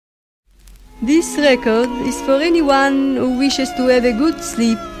This record is for anyone who wishes to have a good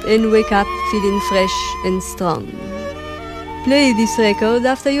sleep and wake up feeling fresh and strong. Play this record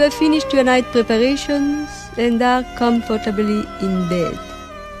after you have finished your night preparations and are comfortably in bed.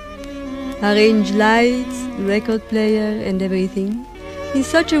 Arrange lights, record player and everything in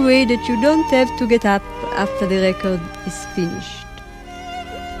such a way that you don't have to get up after the record is finished.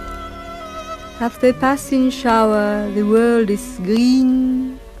 After a passing shower, the world is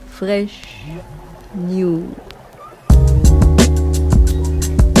green, fresh, new.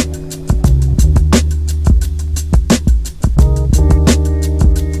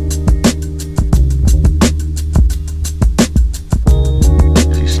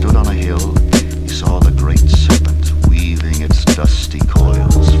 As he stood on a hill, he saw the great serpent weaving its dusty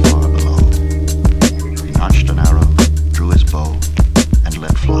coils far below. He notched an arrow, drew his bow, and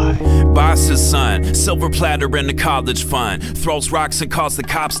let fly. Boss's son, silver platter in the college fund, throws rocks and calls the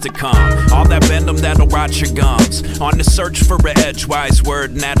cops to come. All that venom that'll rot your gums. On the search for an edgewise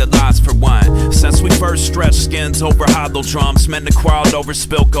word and at a loss for one. Since we first stretched skins over hollow drums, men that quarreled over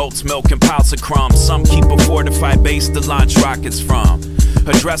spilled goat's milk and piles of crumbs. Some keep a fortified base to launch rockets from.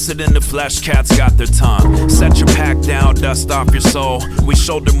 Address it in the flesh, cats got their tongue. Set your pack down, dust off your soul. We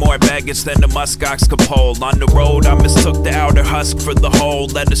shoulder more baggage than the muskox could pull. On the road, I mistook the outer husk for the whole.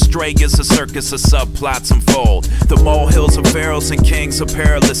 Led astray is a circus of subplots unfold. The molehills of pharaohs and kings are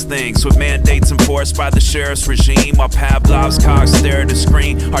perilous things, with mandates enforced by the sheriff's regime. While Pavlov's cogs stare at the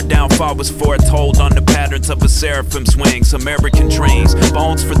screen, our downfall was foretold on the patterns of a seraphim's wings. American dreams,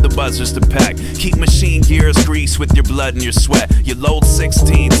 bones for the buzzers to peck. Keep machine gears greased with your blood and your sweat. You load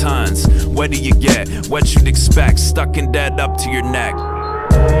 16 tons, what do you get? What you'd expect, stuck and dead up to your neck.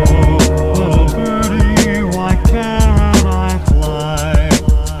 Little birdie, why can't I fly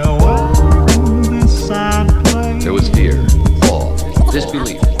away this sad place? There was fear, awe,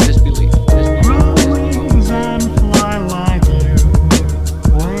 disbelief, disbelief, Wings and fly like you,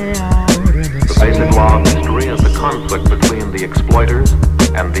 way out in The basic law of history is the conflict between the exploiters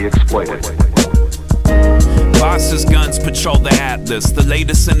and the exploited. Boss's guns patrol the Atlas, the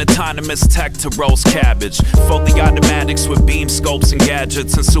latest in autonomous tech to roast cabbage. Fully automatics with beam scopes and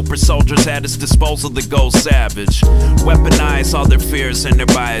gadgets, and super soldiers at his disposal that go savage. Weaponize all their fears and their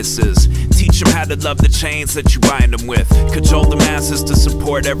biases. Teach them how to love the chains that you bind them with. Cajole the masses to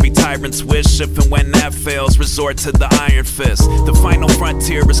support every tyrant's wish. If and when that fails, resort to the iron fist. The final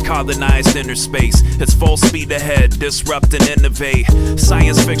frontier is colonized inner space. It's full speed ahead, disrupt and innovate.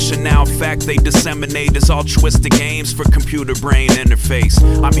 Science fiction now, fact they disseminate is altruistic games for computer brain interface.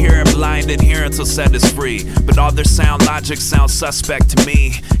 I'm hearing blind adherence will set us free, but all their sound logic sounds suspect to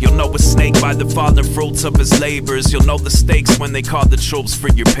me. You'll know a snake by the fallen fruits of his labors. You'll know the stakes when they call the troops for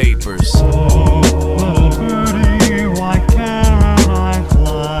your papers. little birdie, why can't I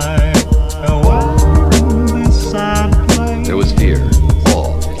fly away this sad place? There was fear,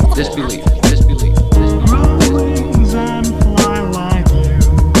 awe, disbelief, disbelief, disbelief. Wings and fly like you,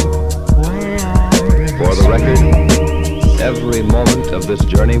 way out in For the record, every moment of this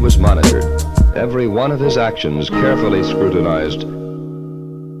journey was monitored. Every one of his actions carefully scrutinized.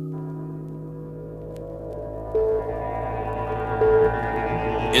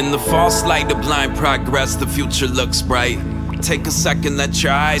 In the false light of blind progress, the future looks bright. Take a second, let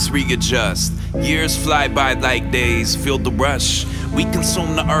your eyes readjust. Years fly by like days, feel the rush. We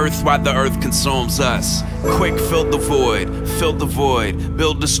consume the earth while the earth consumes us. Quick, fill the void,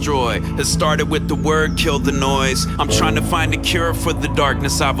 build, destroy. It started with the word, kill the noise. I'm trying to find a cure for the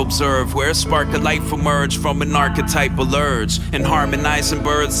darkness I've observed, where a spark of life emerged from an archetypal urge. And harmonizing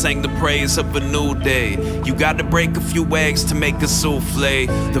birds sang the praise of a new day. You gotta break a few eggs to make a souffle.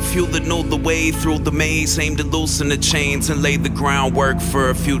 The few that knew the way through the maze aim to loosen the chains and lay the groundwork for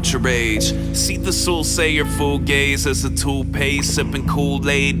a future age. See the soothsayer fool gaze as a toothpaste, sipping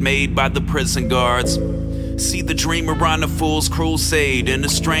Kool-Aid made by the prison guards. See the dreamer on a fool's crusade in a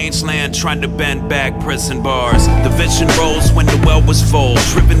strange land trying to bend back prison bars. The vision rose when the well was full,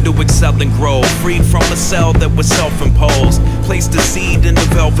 driven to excel and grow, freed from a cell that was self-imposed. Placed a seed in the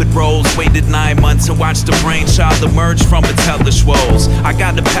velvet rose, waited 9 months and watched the brainchild emerge from its hellish woes. I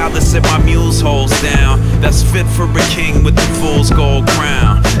got a palace that my muse holds down, that's fit for a king with the fool's gold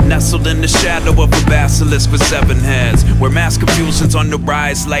crown. Nestled in the shadow of a basilisk with 7 heads, where mass confusion's on the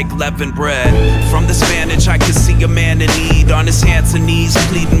rise like leavened bread. From this vantage I can see a man in need, on his hands and knees,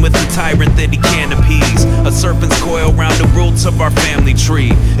 pleading with the tyrant that he can't appease. A serpent's coil round the roots of our family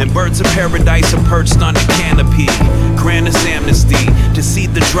tree, and birds of paradise are perched on the canopy. Grant us amnesty to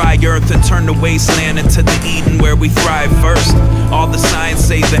seed the dry earth and turn the wasteland into the Eden where we thrive first. All the signs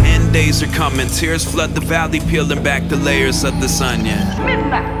say the end days are coming. Tears flood the valley, peeling back the layers of this onion.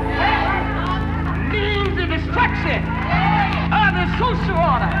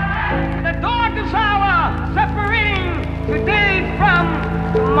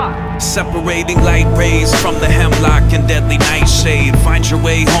 separating light rays from the hemlock and deadly nightshade. Find your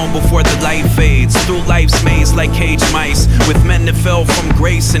way home before the light fades, through life's maze like caged mice, with men that fell from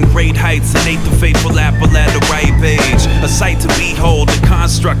grace and great heights and ate the fateful apple at a ripe age. A sight to behold, a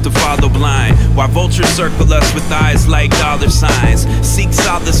construct to follow blind, while vultures circle us with eyes like dollar signs. Seek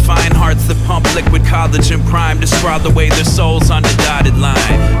solace, find hearts that pump liquid collagen prime to scrawl away their souls on the dotted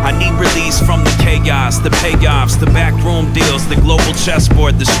line. I need release from the chaos, the payoffs, the backroom deals, the global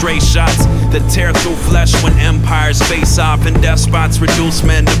chessboard, the stray shots that tear through flesh when empires face off and despots reduce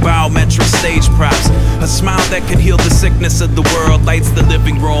men to biometric stage props. A smile that could heal the sickness of the world lights the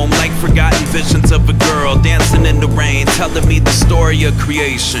living room like forgotten visions of a girl dancing in the rain, telling me the story of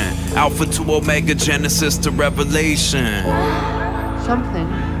creation, Alpha to Omega, Genesis to Revelation. Something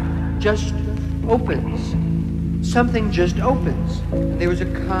just opens. Something just opens. And there was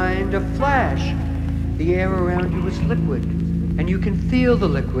a kind of flash. The air around you was liquid, and you can feel the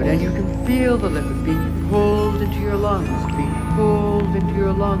liquid, and you can feel the liquid being pulled into your lungs, being pulled into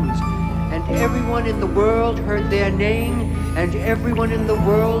your lungs. And everyone in the world heard their name, and everyone in the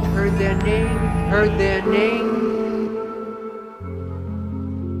world heard their name, heard their name.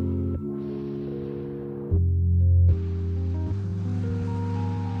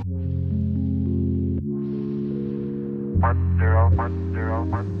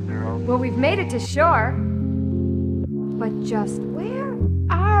 Well, we've made it to shore. But just where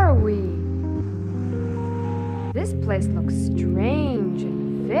are we? This place looks strange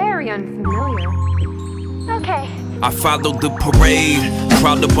and very unfamiliar. Okay. I followed the parade,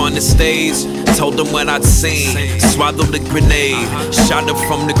 crawled up on the stage, told them what I'd seen, swallowed a grenade, shot up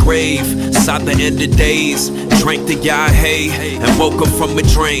from the grave, saw the end of days, drank the Yahweh, and woke up from a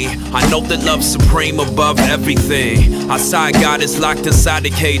dream. I know that love's supreme above everything. I saw a goddess locked inside a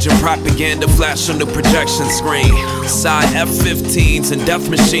cage and propaganda flash on the projection screen. Saw F-15s and death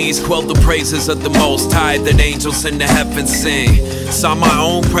machines quell the praises of the Most High that angels in the heavens sing. Saw my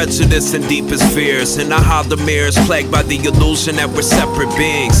own prejudice and deepest fears, and I hide the mirrors plagued by the illusion that we're separate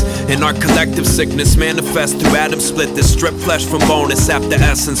beings. And our collective sickness manifests through atoms split that strip flesh from bone and sap the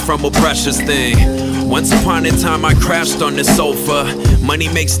essence from a precious thing. Once upon a time I crashed on the sofa. Money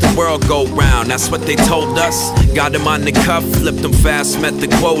makes the world go round, that's what they told us. Got him on the cuff, flipped him fast, met the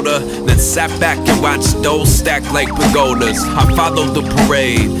quota, then sat back and watched those stack like pagodas. I followed the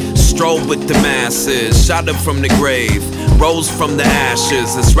parade, strolled with the masses, shot up from the grave, rose from the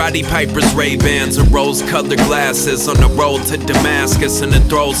ashes. As Roddy Piper's Ray-Bans and rose-colored glasses on the road to Damascus in the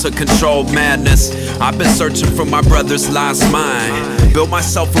throes of controlled madness. I've been searching for my brother's lost mind, built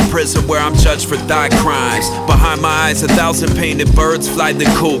myself a prison where I'm judged for thigh crimes. Behind my eyes 1,000 painted birds fly the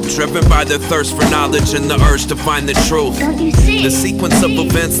coop, driven by their thirst for knowledge and the urge to find the truth. The sequence of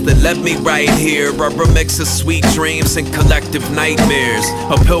events that led me right here are a mix of sweet dreams and collective nightmares.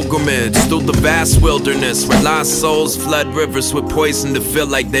 A pilgrimage through the vast wilderness where lost souls flood rivers with poison to feel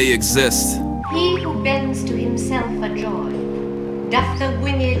like they exist. He who bends to himself a joy doth the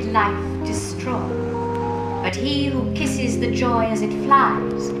winged life destroy, but he who kisses the joy as it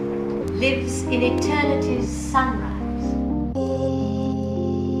flies lives in eternity's sunrise.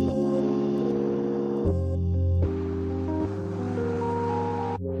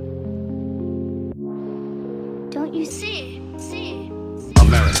 Don't you see?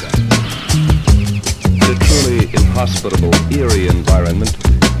 America. The truly inhospitable, eerie environment,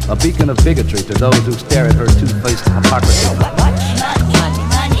 a beacon of bigotry to those who stare at her two-faced hypocrisy.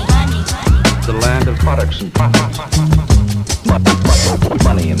 the land of products and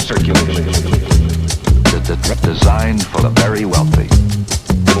money in circulation. Designed for the very wealthy.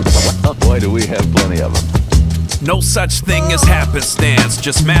 Boy, do we have plenty of them. No such thing as happenstance,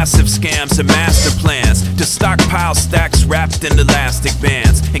 just massive scams and master plans to stockpile stacks wrapped in elastic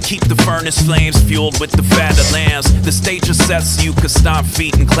bands and keep the furnace flames fueled with the fat of lambs. The stage is set so you can stomp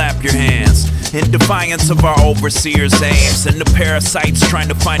feet and clap your hands in defiance of our overseers' aims and the parasites trying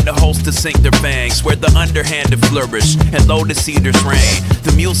to find a host to sink their fangs where the underhanded flourish and lotus eaters reign.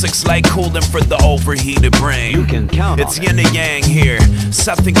 The music's like cooling for the overheated brain. You can count it's on yin and yang here.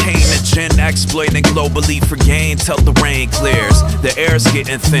 Seth and Cain and Jin exploiting globally for gain till the rain clears. The air's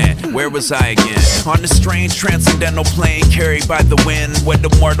getting thin. Where was I again? On the strange transcendental plane carried by the wind, where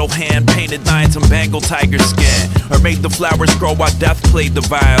the mortal hand painted lines on Bengal tiger skin, or made the flowers grow while death played the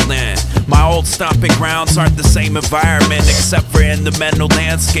violin. My old stomping grounds aren't the same environment, except for in the mental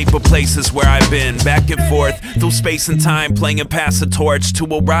landscape of places where I've been, back and forth through space and time, playing pass a torch to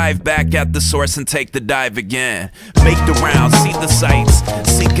arrive back at the source and take the dive again. Make the rounds, see the sights,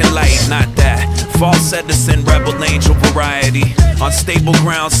 seeking light, not that false Edison, rebel angel variety. On stable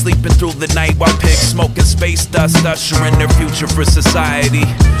ground, sleeping through the night while pigs smoking space dust, ushering their future for society.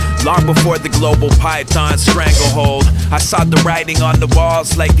 Long before the global python stranglehold, I saw the writing on the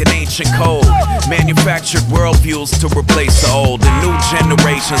walls like an ancient code. Manufactured worldviews to replace the old, and new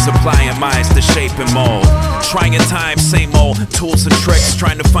generations applying minds to shape and mold. Trying times, same old tools and tricks,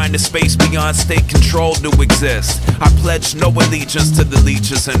 trying to find a space beyond state control to exist. I pledge no allegiance to the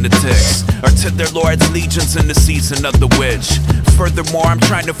leeches and the ticks, or to their lord's legions in the season of the witch. Furthermore, I'm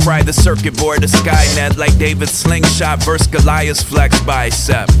trying to fry the circuit board of Skynet like David's slingshot versus Goliath's flex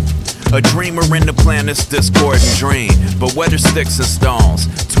bicep. A dreamer in the planet's discordant dream, but whether sticks and stones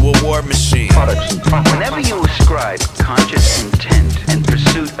to a war machine. Whenever you ascribe conscious intent and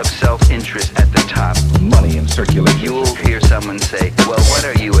pursuit of self-interest at the top, Money in circulation. you will hear someone say, well, what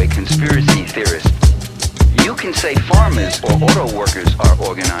are you, a conspiracy theorist? You can say farmers or auto workers are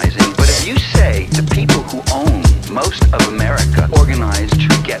organizing, but if you say the people who own most of America organize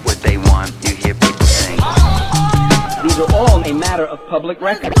to get what they want, you hear people saying, these are all a matter of public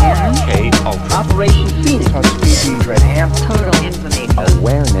record. Operation Phoenix. Total infamy.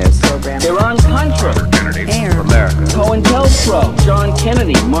 Awareness. Program. Iran Contra. Air. America. COINTELPRO. John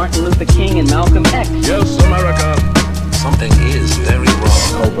Kennedy. Martin Luther King and Malcolm X. Yes, America. Something is very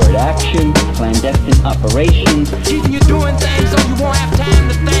wrong. Covert action. Clandestine operations. Keeping you doing things so you won't have time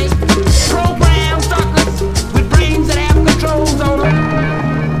to think. Program suckers with brains that have controls on them.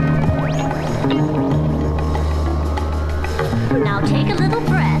 Now take a little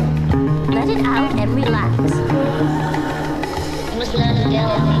breath, let it out and relax. You must learn to deal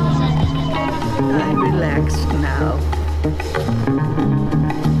with things. I'm relaxed now.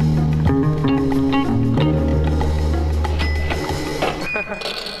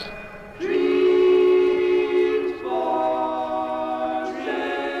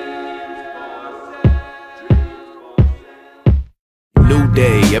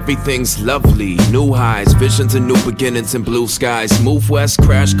 Day, everything's lovely, new highs, visions and new beginnings in blue skies. Move west,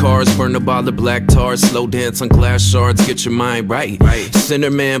 crash cars, burn a ball of black tar, slow dance on glass shards, get your mind right. Center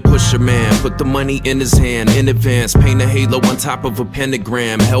man, pusher man, put the money in his hand, in advance, paint a halo on top of a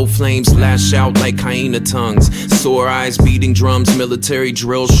pentagram. Hell flames lash out like hyena tongues, sore eyes, beating drums, military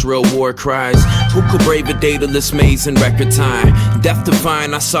drills, shrill war cries. Who could brave a dataless maze in record time? Death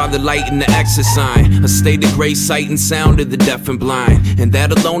divine, I saw the light in the exit sign, a state of grace, sight and sound of the deaf and blind. And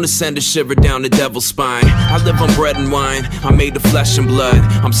that alone to send a shiver down the devil's spine. I live on bread and wine, I'm made of flesh and blood.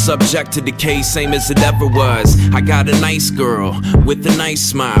 I'm subject to decay, same as it ever was. I got a nice girl, with a nice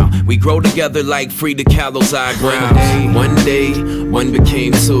smile. We grow together like Frida Kahlo's eyebrows. One day, one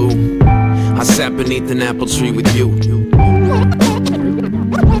became two. I sat beneath an apple tree with you.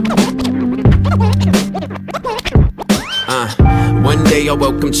 One day I'll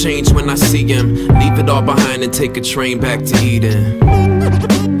welcome change when I see him. Leave it all behind and take a train back to Eden.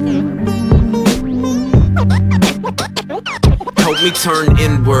 Help me turn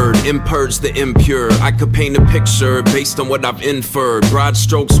inward, impurge the impure. I could paint a picture based on what I've inferred. Broad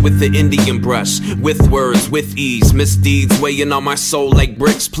strokes with the Indian brush, with words, with ease. Misdeeds weighing on my soul like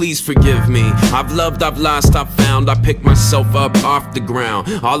bricks, please forgive me. I've loved, I've lost, I've found. I pick myself up off the ground.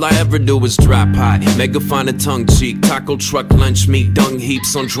 All I ever do is drop high, megaphone a tongue cheek. Taco truck, lunch meat, dung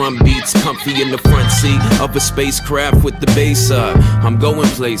heaps on drum beats. Comfy in the front seat of a spacecraft with the bass up. I'm going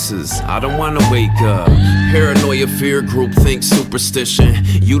places, I don't wanna wake up. Paranoia, fear, group think, superstition.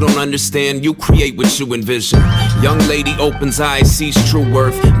 You don't understand, you create what you envision. Young lady opens eyes, sees true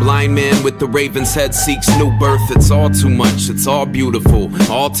worth. Blind man with the raven's head seeks new birth. It's all too much, it's all beautiful,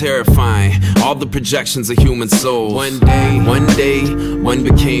 all terrifying. All the projections of human soul. One day, one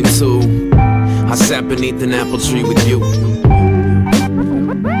became two. I sat beneath an apple tree with you.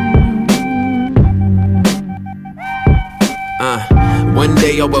 One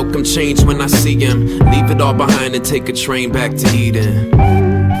day I'll welcome change when I see him. Leave it all behind and take a train back to Eden.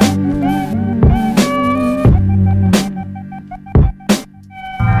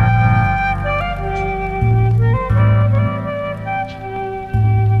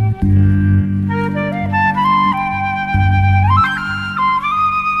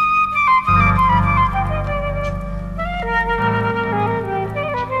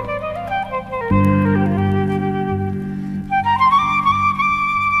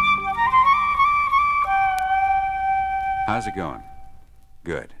 How's it going?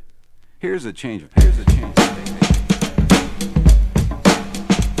 Good. Here's a change of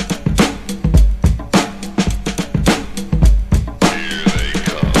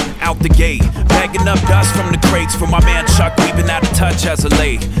Out the gate, bagging up dust from the crates for my man Chuck, weaving out of touch as of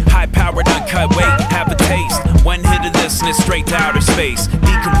late. High-powered, uncut weight, have a taste. One hit of this and it's straight to outer space.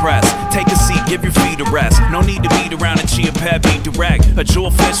 Decompress, Take a seat, give your feet a rest. No need to beat around a chia pet, be direct. A jewel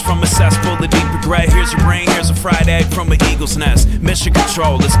fish from a cesspool of deep regret. Here's your brain, here's a fried egg from an eagle's nest. Mission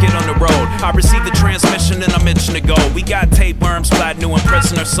control, let's get on the road. I received the transmission and I'm itching to go. We got tapeworms, flat new and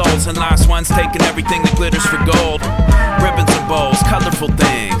prisoner souls, and last ones taking everything that glitters for gold. Ribbons and bows, colorful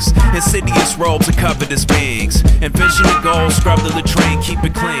things, insidious robes of covetous beings. Envision the goal, scrub the latrine, keep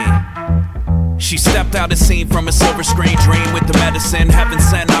it clean. She stepped out a scene from a silver screen dream with the medicine heaven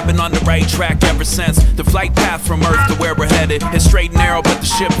sent. I've been on the right track ever since. The flight path from Earth to where we're headed is straight and narrow, but the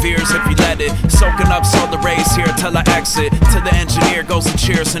ship veers if you let it. Soaking up solar rays here till I exit. To the engineer goes the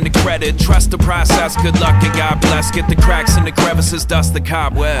cheers and the credit. Trust the process, good luck and God bless. Get the cracks and the crevices, dust the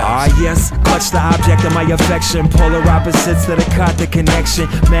cobwebs. Ah yes, clutch the object of my affection. Polar opposites that have caught the connection.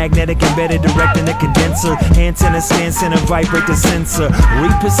 Magnetic embedded direct in the condenser. Antenna stance and vibrate the sensor.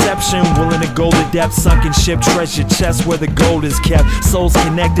 Reperception, willing to go the depth, sunken ship, treasure chest where the gold is kept. Souls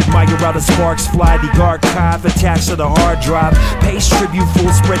connected, my outer sparks fly. The archive attached to the hard drive. Pace tribute,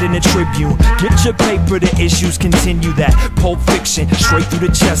 full spread in the tribune. Get your paper, the issues continue. That Pulp Fiction, straight through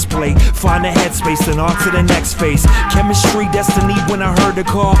the chest plate. Find a headspace, then on to the next phase. Chemistry, destiny when I heard the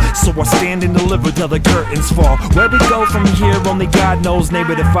call. So I stand and deliver till the curtains fall. Where we go from here, only God knows.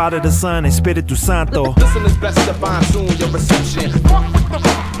 Neighbor, the Father, the Son, and Spiritu Santo. Listen is best to fine tune your reception.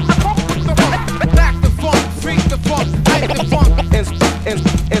 Back the funk, freak the funk, hype the funk,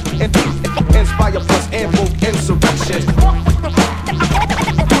 inspire plus invoke insurrection.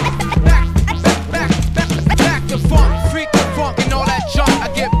 Back the funk, freak the funk, and all that junk. I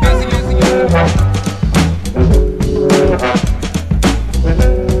get busy.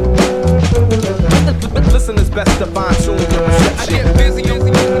 Listen is best to fine tune your reception. I get busy.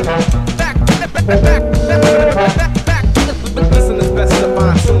 Back. Listen is best to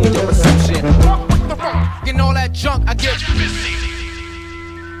fine tune your reception. And all that junk, I get busy.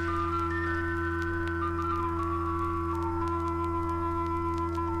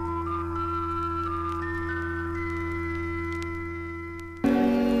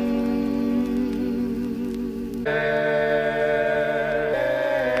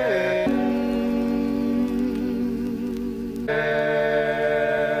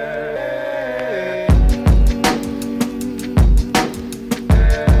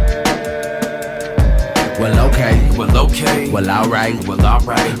 Well, alright,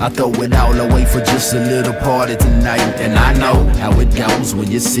 I throw it all away for just a little party tonight. And I know how it goes when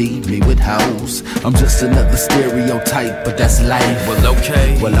you see me with hoes. I'm just another stereotype, but that's life. Well,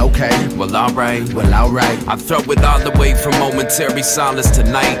 okay, well, alright, I throw it all away for momentary solace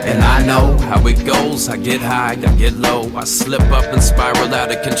tonight. And I know how it goes. I get high, I get low, I slip up and spiral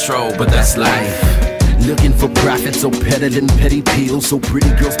out of control, but that's life. Looking for profit, so peddling petty pills. So pretty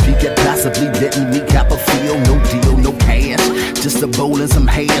girls peek at possibly letting me cop a feel. No deal, no cash, just a bowl and some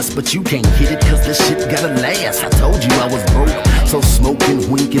hash. But you can't get it cause this shit gotta last. I told you I was broke, so smoke and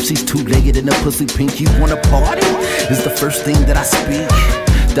wink. If she's two-legged and a pussy pink, you wanna party? Is the first thing that I speak.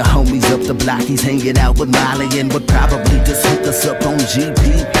 The homies up the block, he's hanging out with Molly and would probably just hook us up on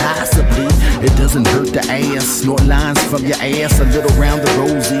GP, possibly. It doesn't hurt to ask, snort lines from your ass. A little round the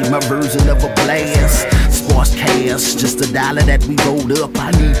rosy, my version of a blast. Sparse cash, just $1 that we rolled up.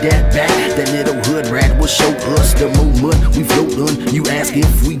 I need that back, that little hood rat will show us the moment we float on. You ask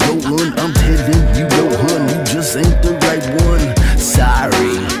if we go on, I'm telling you no hun, you just ain't the right one.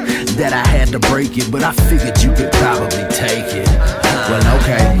 Sorry that I had to break it, but I figured you could probably take it. Well,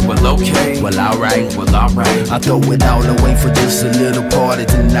 okay, well, alright, I throw it all away for just a little party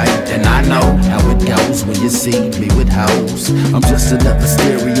tonight. And I know how it goes when you see me with hoes. I'm just another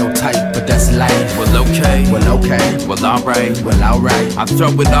stereotype, but that's life. Well, okay, alright, I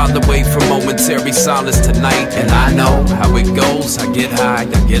throw it all away for momentary solace tonight. And I know how it goes. I get high,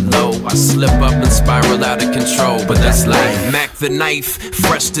 I get low, I slip up and spiral out of control, but that's life. Mac the knife,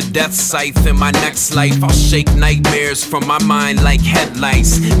 fresh to death scythe. In my next life, I'll shake nightmares from my mind like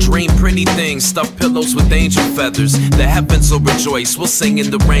headlights. Dream pretty things, stuff pillows with angel feathers. The heavens will rejoice, we'll sing in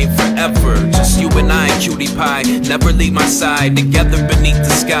the rain forever. Just you and I, cutie pie, never leave my side. Together beneath the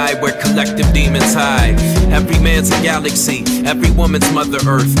sky where collective demons hide. Every man's a galaxy, every woman's Mother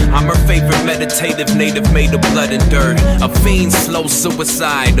Earth. I'm her favorite meditative native made of blood and dirt. A fiend's slow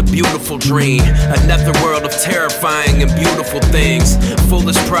suicide, a beautiful dream. Another world of terrifying and beautiful things.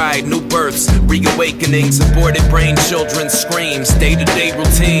 Foolish pride, new births, reawakenings. Aborted brain children screams, day-to-day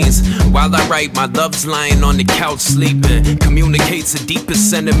routines. While I write, my love's lying on the couch sleeping. Communicates the deepest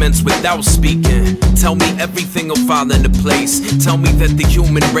sentiments without speaking. Tell me everything will fall into place. Tell me that the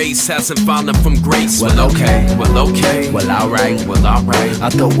human race has and falling from grace. Well, okay, well, okay, well, alright, well, alright. I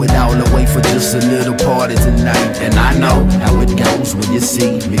throw it all away for just a little party tonight. And I know how it goes when you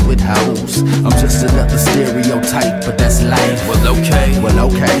see me with hoes. I'm just another stereotype, but that's life. Well, okay, well,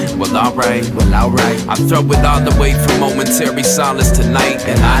 okay, well, alright, well, alright. I throw it all away for momentary solace tonight.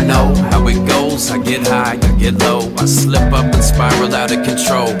 And I know how it goes. I get high, I get low, I slip up and spiral out of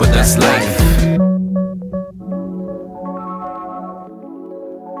control, but that's life.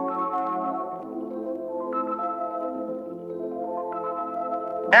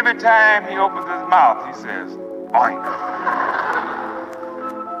 Every time he opens his mouth, he says, oink.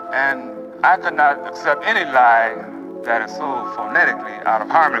 And I could not accept any lie that is so phonetically out of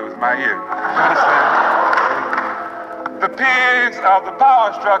harmony with my ear. You understand? The pigs of the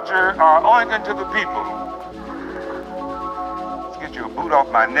power structure are oinking to the people. Let's get you a boot off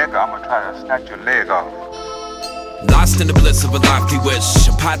my neck, or I'm gonna try to snatch your leg off. Lost in the bliss of a lofty wish,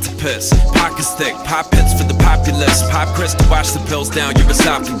 a pot to piss, pockets thick, pop hits for the populace, pop Chris to wash the pills down your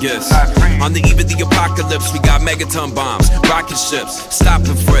esophagus. On the eve of the apocalypse, we got megaton bombs, rocket ships, stop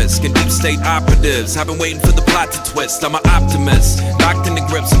and frisk, and deep state operatives. I've been waiting for the plot to twist, I'm an optimist, locked in the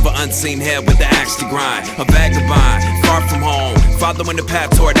grips of an unseen head with the axe to grind, a vagabond, far from home, following the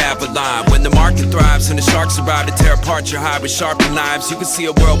path toward Avalon. When the market thrives and the sharks arrive to tear apart your hide with sharpened knives, you can see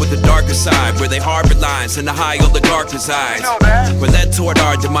a world with a darker side, where they harbor lines and the high oligarchy eyes. We're led toward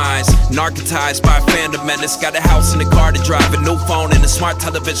our demise, narcotized by a phantom menace. Got a house and a car to drive, a new phone and a smart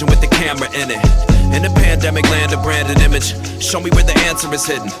television with the camera in it. In the pandemic land, a branded image. Show me where the answer is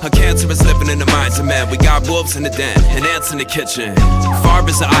hidden. A cancer is living in the minds of men. We got wolves in the den and ants in the kitchen. Far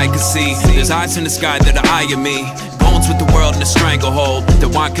as the eye can see, there's eyes in the sky that are eyeing me. Bones with the world in a stranglehold that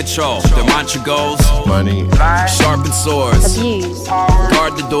want control. Their mantra goes: money, sharpen swords, abuse,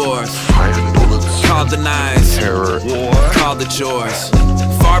 guard the doors, call the knives, terror, war, call the chores.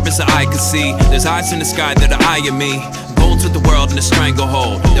 Far as the eye can see, there's eyes in the sky that are eyeing me. Bones with the world in a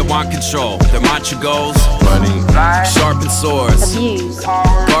stranglehold that want control. Their mantra goes: money, sharpen swords, abuse,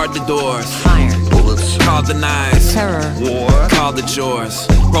 guard the doors, fire, bullets, call the knives, terror, war, call the chores.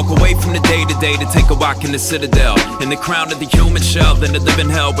 Broke away from the day-to-day to take a walk in the citadel, in the crown of the human shell, then to live in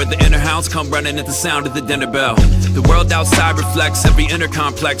hell where the inner hounds come running at the sound of the dinner bell. The world outside reflects every inner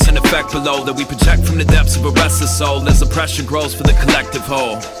complex and effect below that we project from the depths of a restless soul as the pressure grows for the collective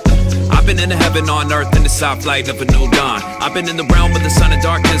whole. I've been in the heaven on earth in the soft light of a new dawn. I've been in the realm of the sun and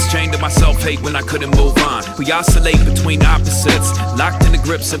darkness, chained to my self-hate when I couldn't move on. We oscillate between opposites, locked in the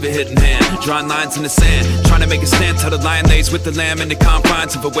grips of a hidden hand, drawing lines in the sand, trying to make a stand till the lion lays with the lamb in the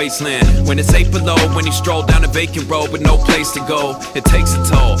confines of a wasteland. When it's 8 below, when you stroll down a vacant road with no place to go, it takes a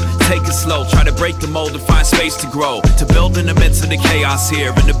toll. Take it slow, try to break the mold to find space to grow, to build in the midst of the chaos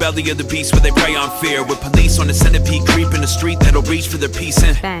here, in the belly of the beast where they prey on fear, with police on the centipede creeping the street that'll reach for their peace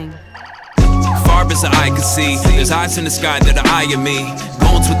and bang. Far as the eye can see, there's eyes in the sky that are eyeing me.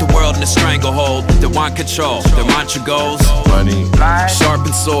 Bones with the world in a stranglehold that want control. Their mantra goes: money,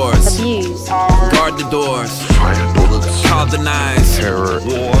 sharpen swords, abuse, guard the doors, bullets, call the knives, terror,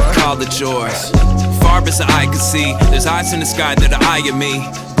 war, call the chores. Far as the eye can see, there's eyes in the sky that are eyeing me.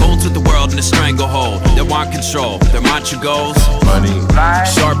 Bones with the world in a stranglehold that want control. Their mantra goes: money,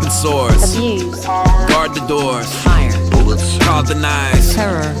 sharpen swords, abuse, guard the doors, fire, bullets, call the knives,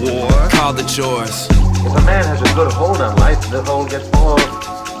 terror, war, call the chores. If a man has a good hold on life, the hold gets more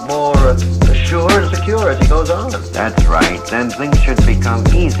assured and secure as he goes on. That's right. Then things should become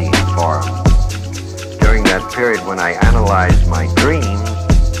easy for him. During that period when I analyzed my dreams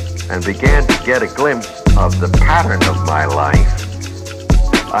and began to get a glimpse of the pattern of my life,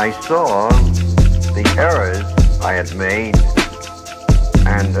 I saw the errors I had made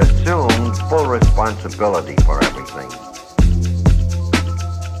and assumed full responsibility for everything.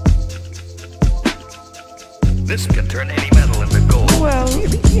 This can turn any metal into gold. Well,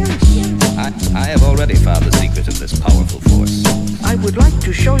 I have already found the secret of this powerful force. I would like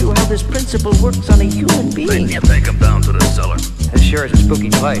to show you how this principle works on a human being. Take him down to the cellar. As sure as a spooky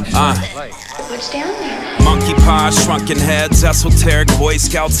place. What's down there? Monkey paws, shrunken heads, esoteric Boy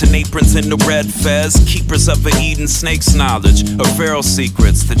Scouts in aprons in the red fez, keepers of an Eden snake's knowledge of Pharaoh's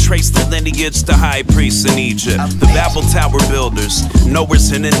secrets that trace the lineage to high priests in Egypt. The Babel Tower builders,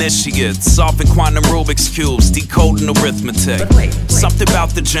 knowers and initiates, solving quantum Rubik's cubes, decoding arithmetic. Something about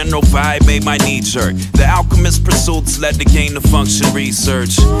the general vibe made my knee jerk. The alchemist pursuits led to gain of function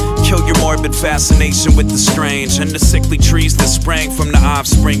research. Kill your morbid fascination with the strange and the sickly trees that sprang from the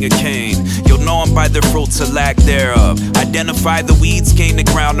offspring of Cain. You'll know them by their fruits or lack thereof. Identify the weeds, gain the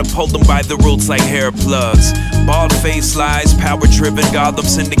ground, and pull them by the roots like hair plugs. Bald face lies, power-driven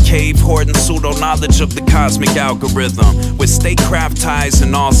golems in the cave, hoarding pseudo-knowledge of the cosmic algorithm. With statecraft ties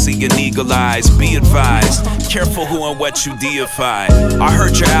and all-seeing eagle eyes. Be advised, careful who and what you deify. I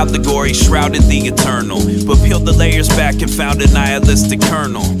heard your allegory shrouded the eternal, but peeled the layers back and found a nihilistic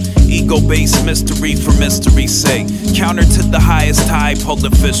kernel. Ego-based mystery for mystery's sake. Counter to the highest tide,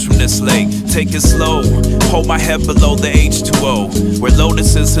 pulling fish from this lake. Take it slow, hold my head below the H2O, where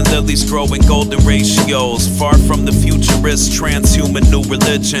lotuses and lilies grow in golden ratios. Far from the futurist, transhuman new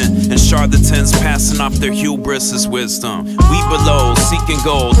religion, and charlatans passing off their hubris as wisdom. We below, seeking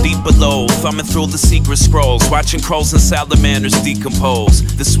gold, deep below, thumbing through the secret scrolls, watching crows and salamanders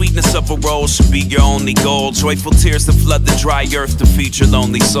decompose. The sweetness of a rose should be your only goal. Joyful tears that flood the dry earth to feed your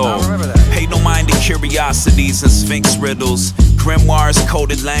lonely soul. Pay no mind to curiosities and sphinx riddles, grimoires,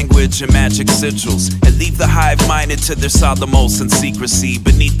 coded language, and magic sigils, and leave the hive minded to their solemnose and secrecy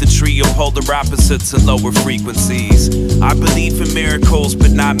beneath the tree of polar opposites and lower frequencies. I believe in miracles, but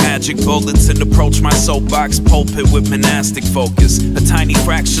not magic bullets, and approach my soapbox pulpit with monastic focus. A tiny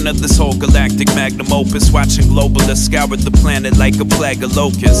fraction of this whole galactic magnum opus, watching globalists scour the planet like a plague of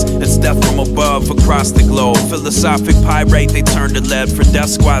locusts. It's death from above across the globe. Philosophic pyrite, they turn to lead for death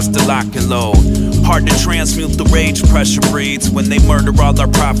squads to lock and load. Hard to transmute the rage pressure breeds when they murder all our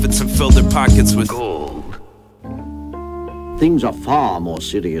prophets and fill their pockets with gold. Things are far more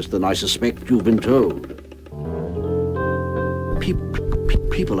serious than I suspect you've been told.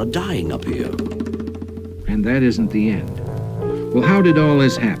 People are dying up here. And that isn't the end. Well, how did all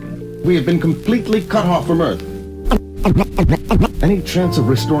this happen? We have been completely cut off from Earth. Any chance of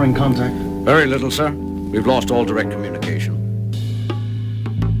restoring contact? Very little, sir. We've lost all direct communication.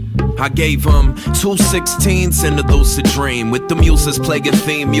 I gave him 2 16s in a lucid dream, with the muses playing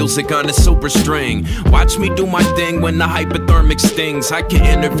theme music on a super string. Watch me do my thing when the hypothermic stings. I can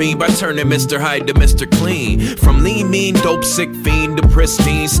intervene by turning Mr. Hyde to Mr. Clean. From lean, mean, dope, sick fiend to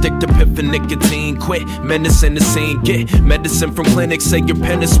pristine. Stick to piffin' nicotine. Quit menacing the scene. Get medicine from clinics. Say your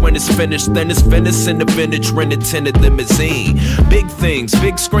penance when it's finished. Then it's finished in the vintage rented tinted limousine. Big things,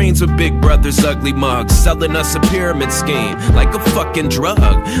 big screens with big brothers, ugly mugs, selling us a pyramid scheme like a fucking drug.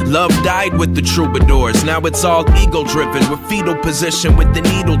 Love died with the troubadours. Now it's all ego driven, with fetal position with the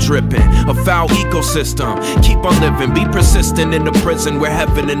needle dripping. A foul ecosystem. Keep on living, be persistent in the prison where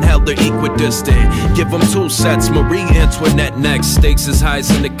heaven and hell are equidistant. Give them 2 sets, Marie Antoinette next. Stakes as high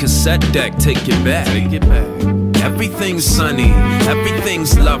as in the cassette deck. Take it back. Take it back. Everything's sunny,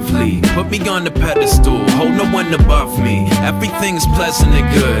 everything's lovely. Put me on the pedestal, hold no one above me. Everything's pleasant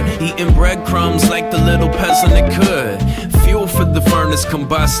and good, eating breadcrumbs like the little peasant that could. Fuel for the furnace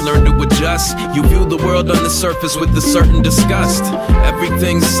combust, learn to adjust. You view the world on the surface with a certain disgust.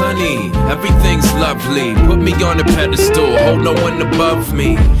 Everything's sunny, everything's lovely. Put me on a pedestal, hold no one above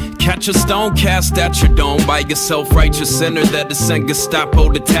me. Catch a stone cast at your dome by your self-righteous sinner that'll send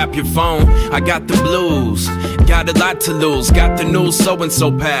Gestapo to tap your phone. I got the blues, got a lot to lose. Got the news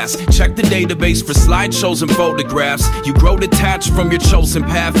so-and-so pass. Check the database for slideshows and photographs. You grow detached from your chosen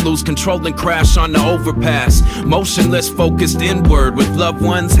path, lose control and crash on the overpass. Motionless, focused inward, with loved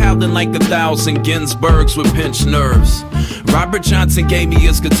ones howling like 1,000 Ginsbergs with pinched nerves. Robert Johnson gave me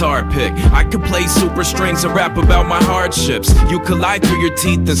his guitar pick. I could play super strings and rap about my hardships. You collide through your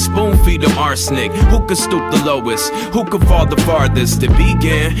teeth and spoon feed them arsenic. Who could stoop the lowest? Who could fall the farthest? It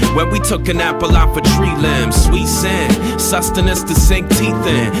began when we took an apple off a tree limb. Sweet sin, sustenance to sink teeth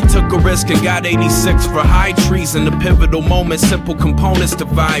in. Took a risk and got 86 for high treason. The pivotal moment, simple components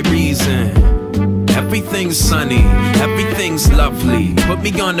divide reason. Everything's sunny, everything's lovely. Put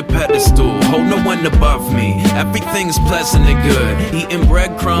me on the pedestal, hold no one above me. Everything's pleasant and good, eating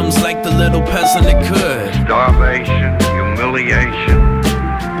breadcrumbs like the little peasant that could. Starvation, humiliation,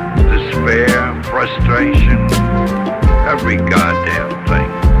 despair, frustration, every goddamn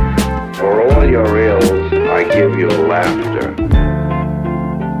thing. For all your ills, I give you laughter.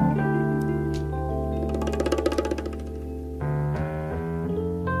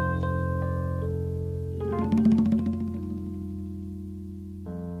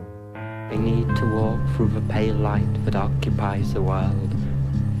 I need to walk through the pale light that occupies the world,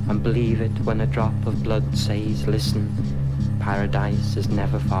 and believe it when a drop of blood says, listen, paradise is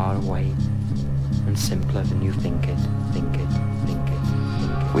never far away, and simpler than you think it, think it, think it,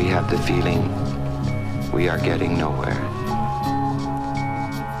 think it. We have the feeling we are getting nowhere.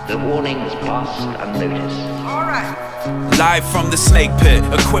 The warning's passed unnoticed. All right. Live from the snake pit,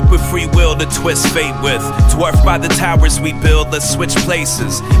 equipped with free will to twist fate with. Dwarfed by the towers we build, let's switch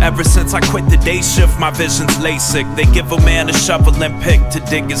places. Ever since I quit the day shift, my vision's LASIK. They give a man a shovel and pick to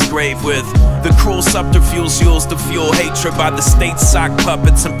dig his grave with. The cruel subterfuge used to fuel hatred by the state sock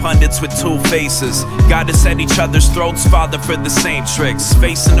puppets and pundits with two faces. Got us at each other's throats, father for the same tricks.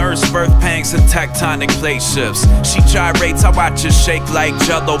 Facing Earth's birth pangs and tectonic plate shifts. She gyrates, I watch her shake like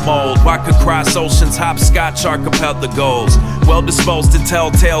jello mold. Walk across oceans, hopscotch, archipelago goals. Well disposed to tell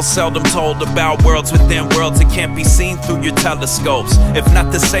tales seldom told about worlds within worlds that can't be seen through your telescopes. If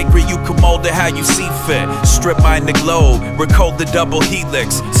not the sacred, you can mold it how you see fit. Strip mine the globe, recode the double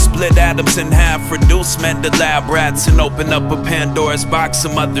helix. Split atoms in half, reduce men to lab rats, and open up a Pandora's box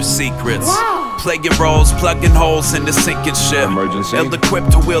of other secrets. Playing roles, plugging holes in the sinking ship.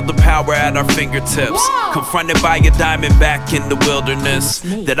 Ill-equipped to wield the power at our fingertips. Confronted by a diamond back in the wilderness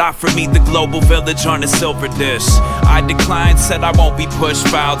that offered me the global village on a silver dish. I declined, said I won't be pushed.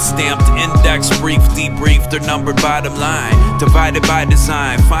 Filed, stamped, index, brief, debriefed, or numbered bottom line. Divided by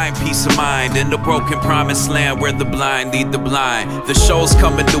design, find peace of mind in the broken promised land where the blind lead the blind. The show's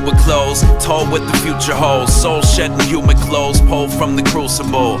coming to a close, told what the future holds. Soul shedding human clothes, pulled from the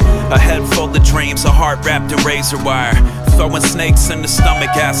crucible. A head full of dreams, a heart wrapped in razor wire. Throwing snakes in the stomach,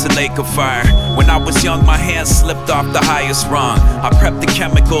 acid lake of fire. When I was young, my hands slipped off the highest rung. I prepped the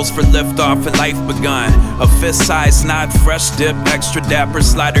chemicals for liftoff and life begun. A fist-sized knot, fresh dip, extra dapper,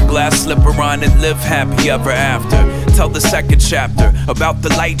 slider glass, slipper on, and live happy ever after. Tell the second chapter about the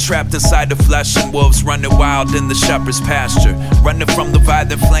light trapped inside the flesh and wolves running wild in the shepherd's pasture. Running from the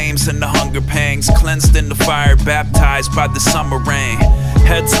violent flames and the hunger pangs, cleansed in the fire, baptized by the summer rain.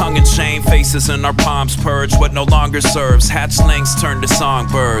 Heads hung in shame, faces in our palms purge what no longer serves. Hatchlings turn to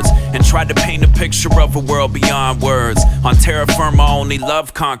songbirds and try to paint a picture of a world beyond words. On terra firma, only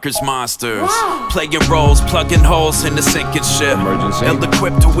love conquers monsters. Playing roles, plugging holes in the sinking ship.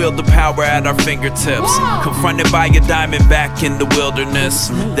 Ill-equipped to wield the power at our fingertips. Confronted by a diamond back in the wilderness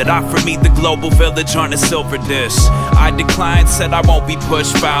that offered me the global village on a silver dish. I declined, said I won't be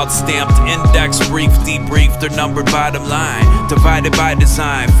pushed. Filed, stamped, index, brief, debriefed, or numbered bottom line. Divided by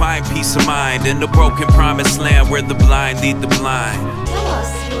design, find peace of mind in the broken promised land where the blind lead the blind. Tell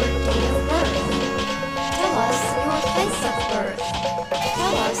us your day of birth. Tell us your place of birth.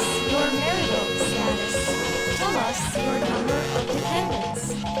 Tell us your marital status. Tell us your number of dependents.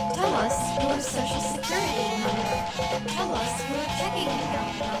 Tell us your social security number. Tell us your checking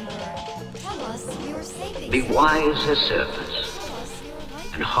account number. Tell us your savings. Be wise as serpents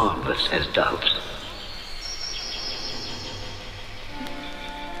and harmless as doves.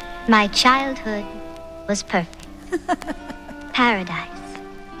 My childhood was perfect. Paradise.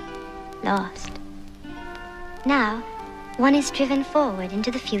 Lost. Now, one is driven forward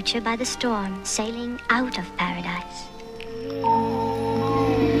into the future by the storm, sailing out of paradise.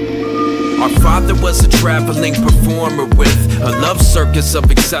 Our father was a traveling performer with a love circus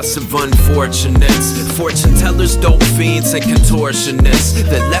of excessive unfortunates. Fortune tellers, dope fiends, and contortionists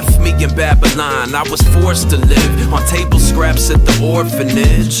that left me in Babylon. I was forced to live on table scraps at the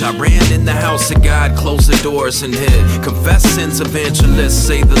orphanage. I ran in the house of God, closed the doors and hid. Confess sins, evangelists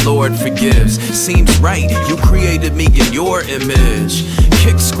say the Lord forgives. Seems right, you created me in your image.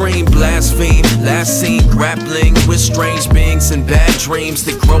 Kick, scream, blaspheme, last seen grappling with strange beings and bad dreams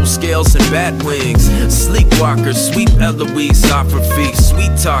that grow scales and bat wings. Sleepwalker, sweep Eloise off her feet.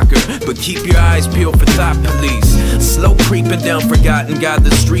 Sweet talker, but keep your eyes peeled for thought police. Slow creeping down, forgotten, got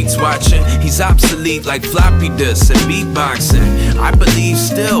the streets watching. He's obsolete like floppy disks and beatboxing. I believe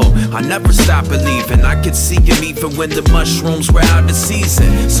still, I never stop believing. I could see him even when the mushrooms were out of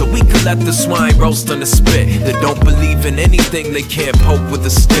season. So we could let the swine roast on the spit. That don't believe in anything they can't poke with a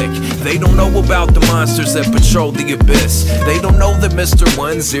stick. They don't know about the monsters that patrol the abyss. They don't know that Mr.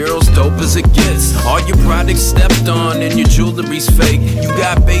 10's dope as it gets. All your products stepped on and your jewelry's fake. You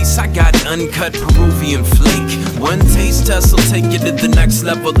got bass, I got uncut Peruvian flake. One taste test will take you to the next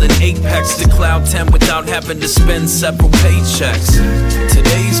level. An apex to cloud 10 without having to spend several paychecks.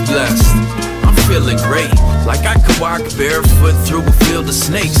 Today's blessed, I'm feeling great, like I could walk barefoot through a field of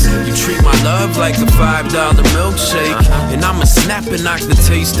snakes. You treat my love like a $5 milkshake, and I'ma snap and knock the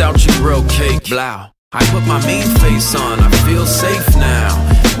taste out your grilled cake. Blow. I put my mean face on, I feel safe now.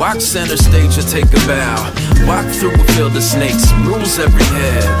 Walk center stage or take a bow. Walk through a field of snakes, bruise every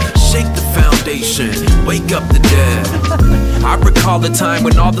head. Shake the foundation, wake up the dead. I recall a time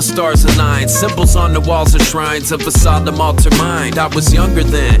when all the stars aligned, symbols on the walls of shrines of a solemn altar mind. I was younger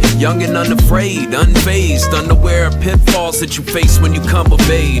then, young and unafraid, unfazed, unaware of pitfalls that you face when you come of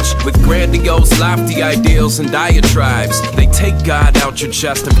age. With grandiose, lofty ideals and diatribes, they take God out your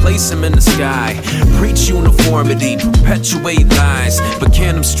chest and place him in the sky. Preach uniformity, perpetuate lies, but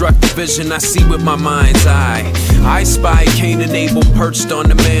can't obstruct the vision I see with my mind's eye. I spy Cain and Abel perched on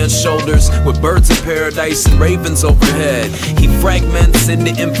the man's shoulders, with birds of paradise and ravens overhead. He fragments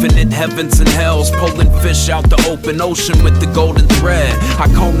into infinite heavens and hells, pulling fish out the open ocean with the golden thread. I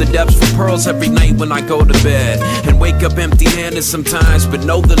comb the depths for pearls every night when I go to bed, and wake up empty-handed sometimes, but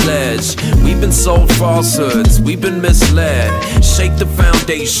know the ledge. We've been sold falsehoods, we've been misled. Shake the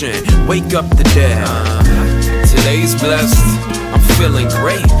foundation, wake up the dead. Today's blessed, I'm feeling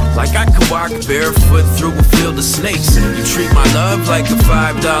great, like I could walk barefoot through a field of snakes. You treat my love like a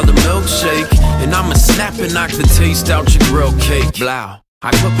 $5 milkshake, and I'ma snap and knock the taste out your grilled cake. Blow.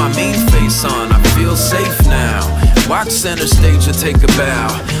 I put my mean face on, I feel safe now. Walk center stage and take a bow.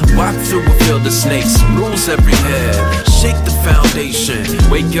 Walk through a field of snakes, rules every head. Shake the foundation,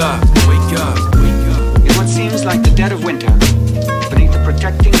 wake up, wake up, wake up. In what seems like the dead of winter, beneath the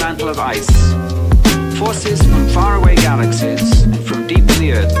protecting mantle of ice, forces from faraway galaxies and from deep in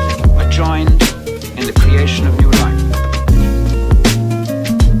the earth are joined in the creation of new life.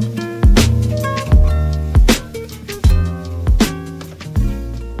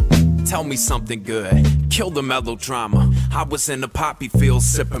 Tell me something good, kill the melodrama. I was in the poppy fields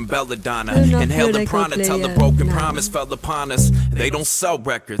sipping belladonna. Inhale the prana till the broken promise fell upon us. They don't sell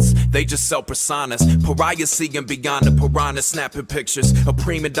records, they just sell personas. Pariah seeing beyond the piranha, snapping pictures of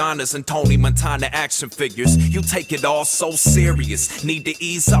prima donnas and Tony Montana action figures. You take it all so serious, need to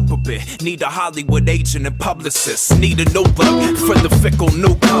ease up a bit. Need a Hollywood agent and publicist. Need a new look for the fickle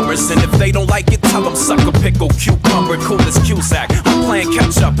newcomers, and if they don't like it, tell them suck a pickle cucumber. Cool as Cusack, I'm playing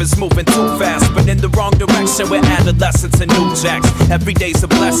catch up, it's moving too fast, but in the wrong direction. We're adolescents and new jacks. Every day's a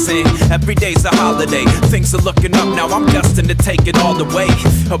blessing, every day's a holiday. Things are looking up now, I'm destined to take it all the way.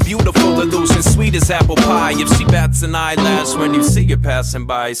 A beautiful illusion, sweet as apple pie. If she bats an eyelash when you see her passing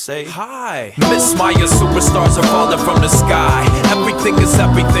by, say hi. Miss Maya, superstars are falling from the sky. Everything is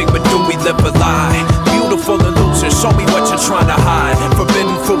everything, but do we live a lie? Beautiful illusion, show me what you're trying to hide.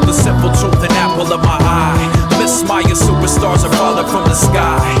 Forbidden fruit, the simple truth, an apple of my eye. Miss Maya, superstars are falling from the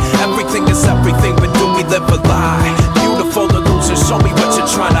sky. Everything is everything, but do we live a lie? Beautiful illusion, show me what you're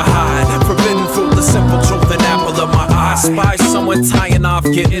trying to hide. Forbidden fruit, the simple truth, an apple of my eye. I spy someone tying off,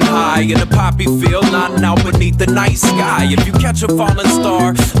 getting high in a poppy field, nodding out beneath the night sky. If you catch a falling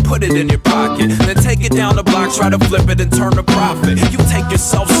star, put it in your pocket, then take it down the block, try to flip it and turn a profit. You take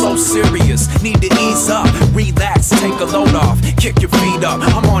yourself so serious, need to ease up, relax, take a load off, kick your feet up.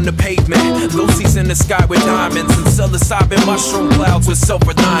 I'm on the pavement, Lucy's in the sky with diamonds, and psilocybin mushroom clouds with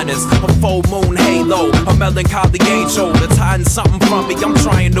silver linings. A full moon halo, a melancholy angel that's hiding something from me. I'm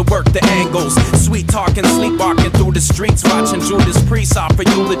trying to work the angles, sweet talking, sleepwalking through the streets, watching Judas Priest offer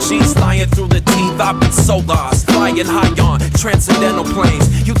eulogies, lying through the teeth. I've been so lost, flying high on transcendental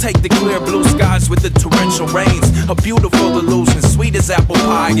planes. You take the clear blue skies with the torrential rains. A beautiful illusion, sweet as apple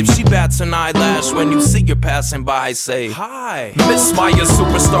pie. If she bats an eyelash when you see her passing by, say hi. Miss Maya,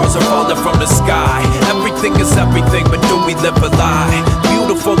 superstars are falling from the sky. Everything is everything, but do we live a lie?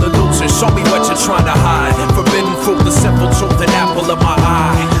 Beautiful illusion, show me what you're trying to hide. Forbidden fruit, the simple truth, an apple of my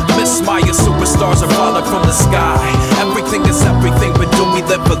eye. Miss Maya, superstars are falling from the sky. Everything is everything, but do we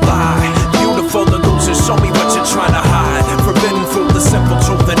live a lie? Beautiful illusion, show me what you're trying to hide. Forbidden fruit, the simple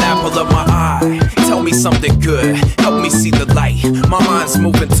truth, an apple of my eye. Tell me something good, help me see the light. My mind's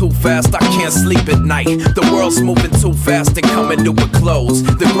moving too fast, I can't sleep at night. The world's moving too fast and coming to a close.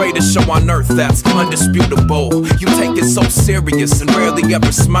 The greatest show on earth, that's undisputable. You take it so serious and rarely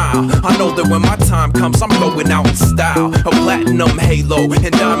ever smile. I know that when my time comes, I'm going out in style. A platinum halo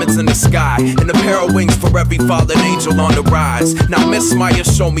and diamonds in the sky, and a pair of wings for every fallen angel on the rise. Now Miss Maya,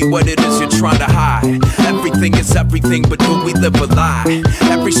 show me what it is you're trying to hide. Everything is everything, but do we live a lie?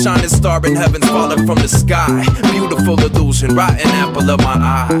 Every shining star in heaven's falling from the sky. Beautiful illusion, rotten apple of my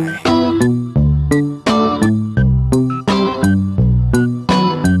eye.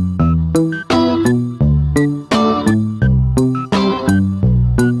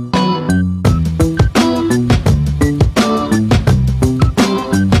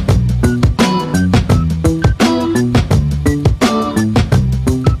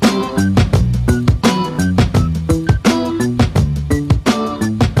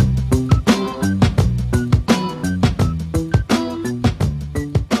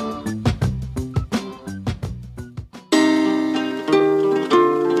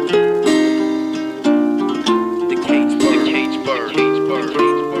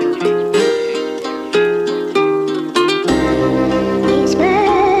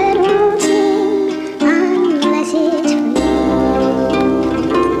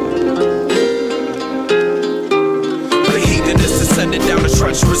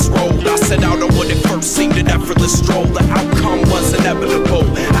 endless stroll. The outcome was inevitable.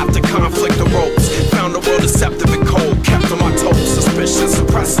 After conflict arose, found the world deceptive and cold. Kept on my toes, suspicion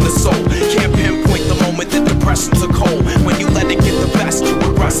suppressing the soul. Can't pinpoint the moment that depression took hold. When you let it get the best, you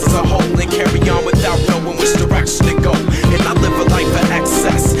regress as a whole and carry on without knowing which direction to go. And I live a life of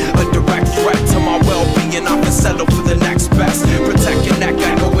excess, a direct threat to my well-being. I can settle for the next best. Protecting that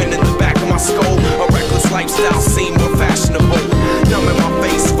guy going in the back of my skull. A reckless lifestyle seem more fashionable. Numb in my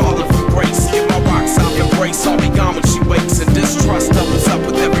face, falling from grace. Get my rocks out, embrace. I'll be gone when she wakes. And distrust doubles up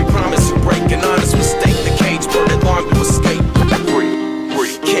with every promise you break. An honest mistake, the cage bird alarmed to escape.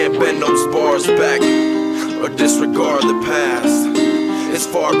 Can't bend those bars back or disregard the past. As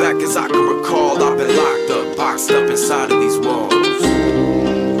far back as I can recall, I've been locked up, boxed up inside of these walls.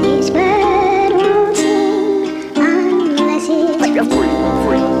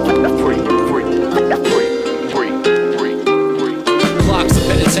 Blocks of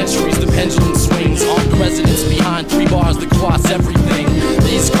penitentiaries, the pendulum swings. Armed residents behind 3 bars that cross everything.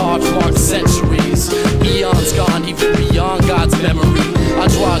 These cards mark centuries. Eons gone, even beyond God's memory. I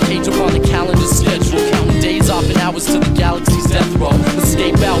draw a cage upon the calendar schedule, counting days off and hours to the galaxy's death row.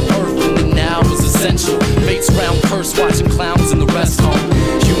 Escape out Earth in the now is essential. Fate's round curse, watching clowns in the rest home.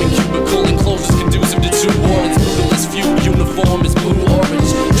 Human cubicle enclosures conducive to 2 wardens. Brutalist few, uniform is blue-orange.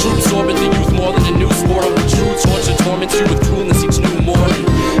 Troops orbit the youth more than a new sport. Over true torture, torment you with coolness each new morning.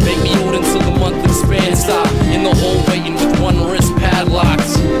 Make me old until the month expands. Stop in the hole waiting with one wrist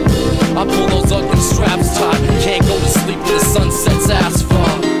padlocked. I pull those ugly straps taut. Can't go to sleep when the sun sets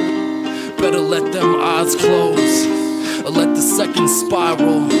asphalt. Better let them eyes close, or let the seconds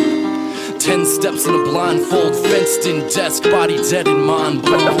spiral. 10 steps in a blindfold, fenced in desk, body dead and mind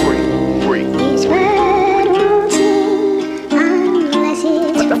blown.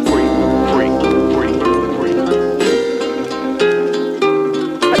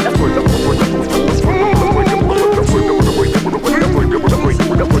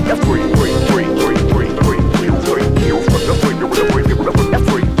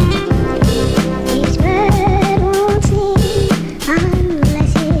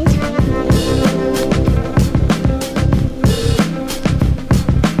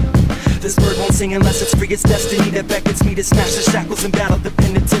 Unless it's free, it's destiny that beckons me to smash the shackles and battle the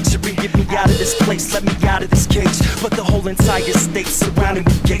penitentiary. Get me out of this place, let me out of this cage. But the whole entire state surrounded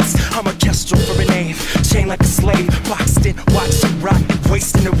with gates. I'm a kestrel for an aim, chained like a slave, boxed in, watching rot and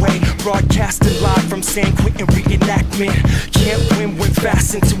wasting away. Broadcasting live from San Quentin reenactment. Can't win when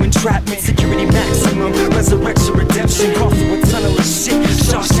fast into entrapment. Security maximum, resurrection, redemption. Crawl through a tunnel of shit,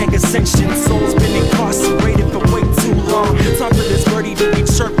 Shawshank Ascension. Soul's been incarcerated for way too long. Time for this birdie to be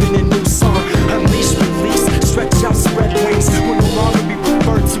chirping a new song. Unleash, release, stretch out, spread wings. Will no longer be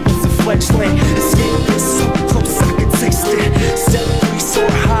referred to as a fledgling. Escape is so close I can taste it. Set free, soar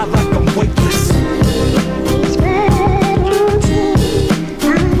high like I'm weightless.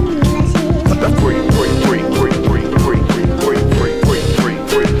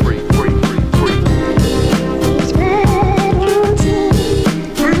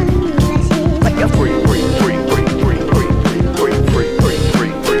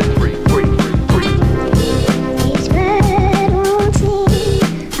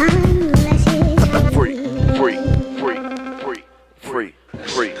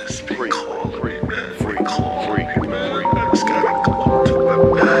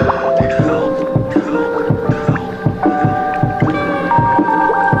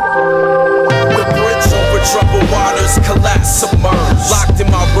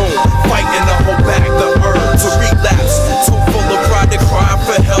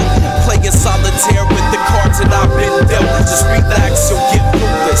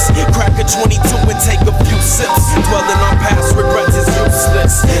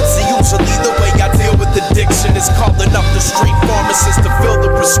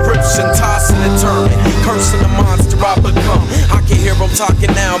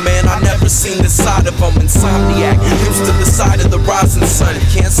 Talking now, man, I never seen the side of them. Insomniac, used to the side of the rising sun.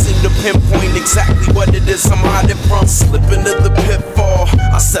 Can't seem to pinpoint exactly what it is I'm hiding from. Slip into the pitfall,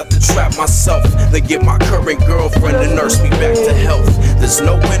 I set the trap myself. Then get my current girlfriend to nurse me back to health. There's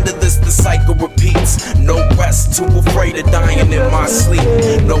no end to this, the cycle repeats. No rest, too afraid of dying in my sleep.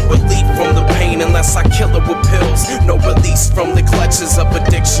 No relief from the pain unless I kill her with pills. No release from the clutches of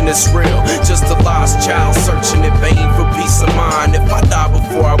addiction, it's real. Just a lost child searching in vain for peace of mind. If I die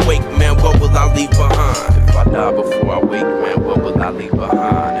before I wake, man, what will I leave behind? If I die before I wake, man, what will I leave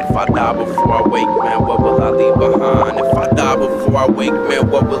behind? If I die before I wake, man, what will I leave behind? If I die before I wake, man,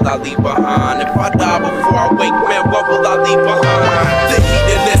 what will I leave behind? If I die before I wake, man, what will I leave behind? The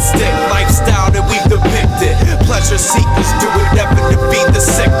hedonistic lifestyle that we've depicted. Pleasure seekers do whatever to beat the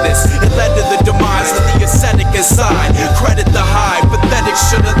sickness. It led to the demise of the ascetic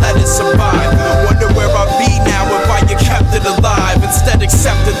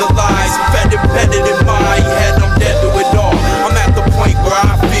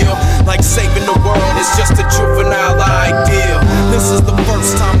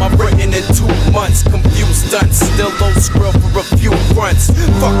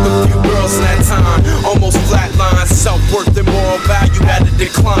fucked a few girls in that time. Almost flatline, self-worth and moral value had to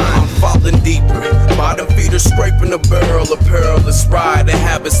decline. I'm falling deeper, bottom feet are scraping the barrel of perilous ride. The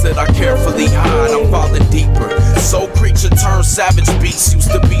habits that I carefully hide, I'm falling deeper. Soul creature turned savage beast, used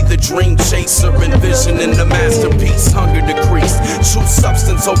to be the dream chaser, envisioning the masterpiece. Hunger decreased, true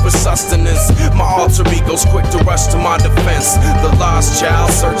substance over sustenance. My alter ego's quick to rush to my defense. The lost child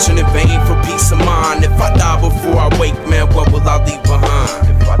searching in vain for peace of mind. If I die before I wake, man, what will I leave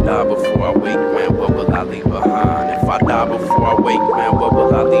behind? If I die before I wake, man, what will I leave behind? If I die before I wake, man, what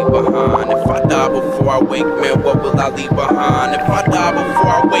will I leave behind? If I die before I wake, man, what will I leave behind? If I die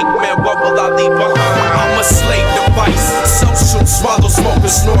before I wake, man, what will I leave behind? I'm a slave device, social, swallow, smoke, and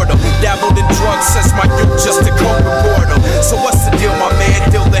snort 'em. Dabbled in drugs since my youth just to cope with boredom. So what's the deal, my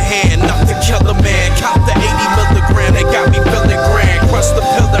man? Deal the hand, not to kill a man. Count the 80 milligram, they got me feeling grand. Crush the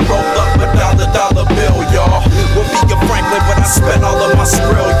pill and roll up a dollar bill, y'all. Will be a Franklin, but I spent all of my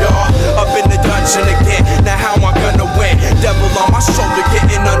skrill, y'all. Up in the dungeon again, now how am I gonna win? Devil on my shoulder,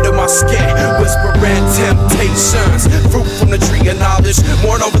 getting under my skin. Whispering temptations, fruit from the tree of knowledge.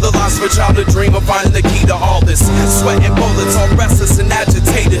 Mourn over the lost for childhood dream of finding the key to all this. Sweating bullets, all restless and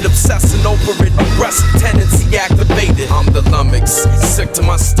agitated, obsessing over it, aggressive tendency activated. I'm the lummox, sick to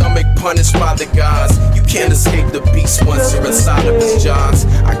my stomach, punished by the gods. You can't escape the beast once you're inside of his jaws.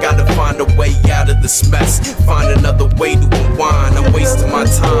 I gotta find a way out of this mess, find another way to unwind. I'm wasting my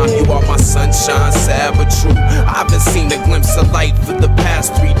time, you are my sunshine, sad but true. I haven't seen a glimpse of light for the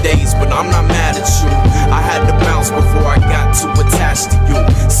past 3 days, but I'm not mad at you. I had to bounce before I got too attached to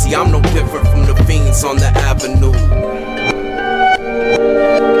you. See, I'm no different from the fiends on the avenue.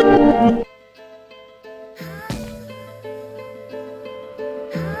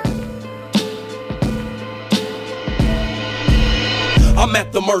 I'm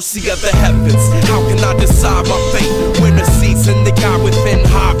at the mercy of the heavens. How can I decide my fate? Winter season, the guy within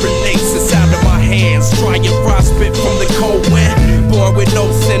hibernates. It's out of my hands, drying frostbit from the cold wind. Born with no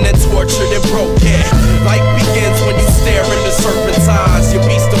sin and tortured and broken. Life begins when you stare into serpent's eyes. Your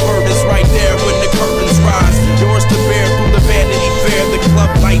beast of burden is right there when the curtains rise. Yours to bear through the vanity fair, the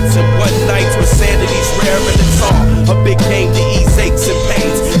club lights and one nights where sanity's rare, and it's all a big game to ease aches and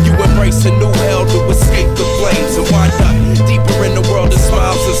pains. You embrace a new hell to escape the flames and wind up deeper in the world of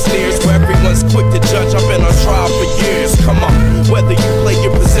smiles and sneers, where everyone's quick to judge. I've been on trial for years. Come on, whether you play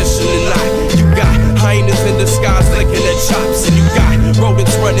your position or not, you got hyenas in disguise licking their chops, and you got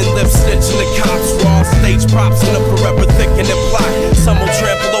rodents running lip snitching the cops. Raw stage props and a forever thinking and plot. Some will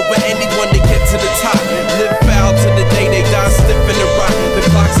trample over anyone to get to the top. Live foul to the day they die, stiff in the rock. The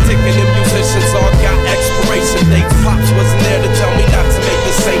clock's ticking and musicians all got expiration dates. Pops wasn't there to tell me not to make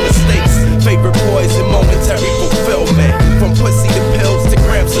the same mistakes. Favorite poison, momentary fulfillment. From pussy to pills to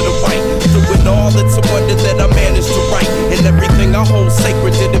grams of the white. Through it all, it's a wonder that I managed to write. And everything I hold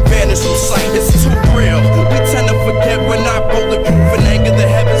sacred didn't vanish from sight. It's too real. We tend to forget we're not bulletproof and anger the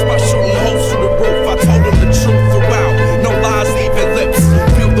heavens by shooting holes through the roof. I told them the truth throughout. No lies leaving lips.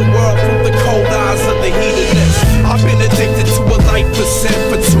 Feel the world through the cold eyes of the hedonist. I've been addicted to a life of sin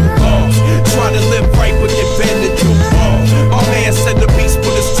for too long. Trying to live right but get bent and do wrong. My man said the beast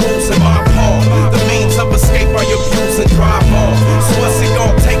put his tools in my palm. The means of escape I abuse and drive on. So what's it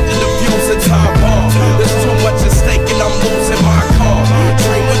gonna take to defuse a time bomb? There's too much at stake and I'm losing my calm.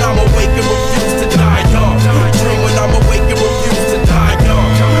 Dream when I'm awake and refuse to die young. Dream when I'm awake and refuse to die young.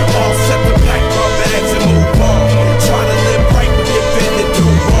 All set to pack my bags and move on. Try to live right but get bent and do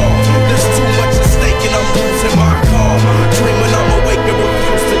wrong. There's too much at stake and I'm losing my calm. Dream when I'm awake and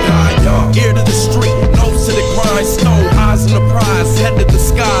refuse to die young. Ear to the street, nose to the grindstone. Eyes on the prize, head to the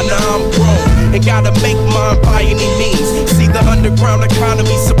sky, now I'm grown. And gotta make mine by any means. See the underground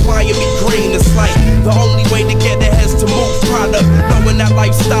economy supplying me green. It's like the only way to get ahead is to move product. Knowing that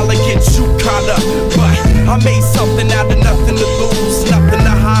lifestyle will get you caught up. But I made something out of nothing to lose. Nothing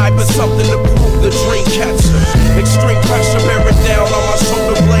to hide but something to prove. The dream catcher. Extreme pressure bearing down on my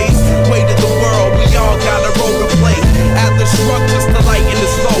shoulder blades. Weight of the world, we all got a role to play. Atlas struck us the light in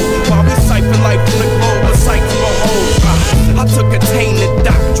his low. While we siphon life from the globe, a sight to behold. I took a tainted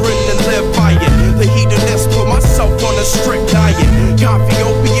doctrine and lived by it. The hedonist put myself on a strict diet. Coffee,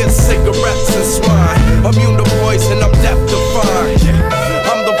 opiates, cigarettes, and swine. Immune to poison, I'm death defying.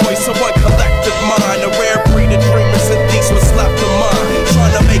 I'm the voice of one collective mind. A rare breed of dreamers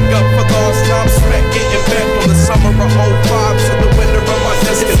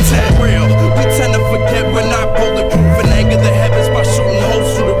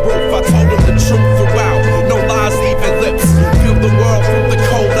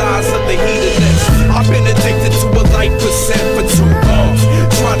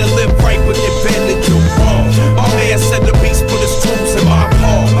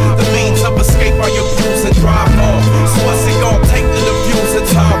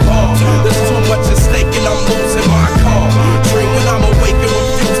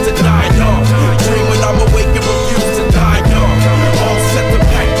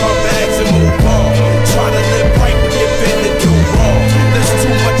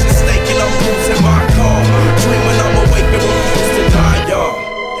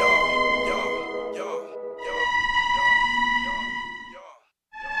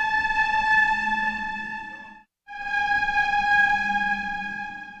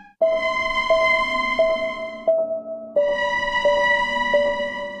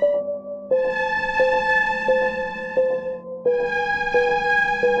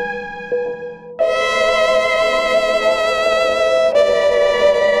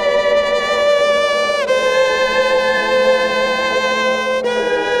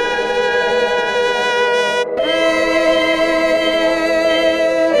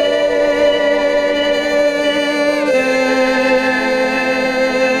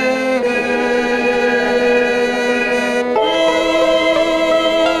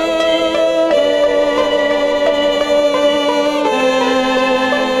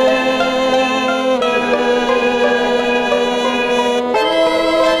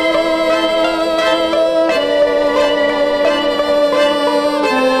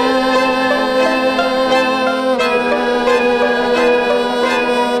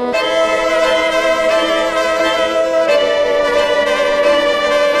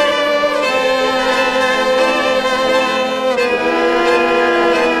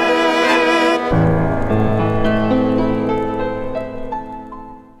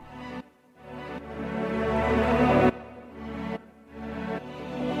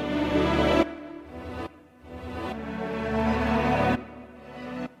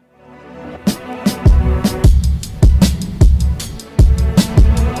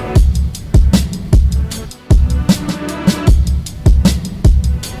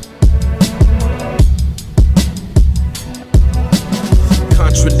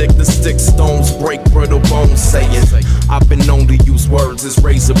words as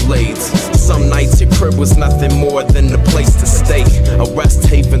razor blades. Some nights your crib was nothing more than a place to stay, a rest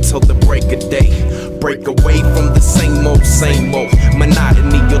haven till the break of day. Break away from the same old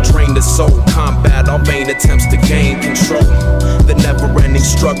monotony. You'll drain the soul. Combat all vain attempts to gain control. The never-ending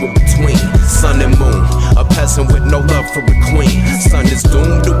struggle between sun and moon. A peasant with no love for a queen. Son is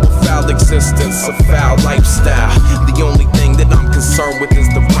doomed to a foul existence, a foul lifestyle. The only thing that I'm concerned with is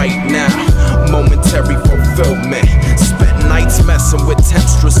the right now. Momentary fulfillment. Spent nights messing with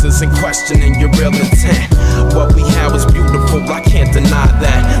temptresses and questioning your real intent. What we had was beautiful, I can't deny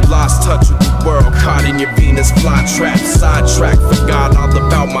that. Lost touch with the world, caught in your Venus flytrap. Sidetrack, forgot all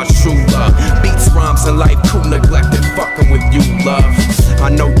about my true love. Beats, rhymes, and life cool, neglected, fucking with you, love. I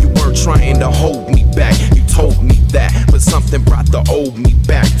know you weren't trying to hold me back, you told me that, but something brought the old me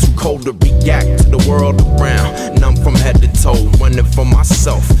back. Too cold to react to the world around, numb from head to toe, running for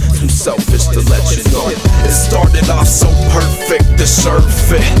myself, too selfish to let you know. It started off so perfect, deserve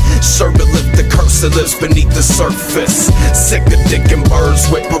it. Sure to lift the curse that lives beneath the surface. Sick of dicking birds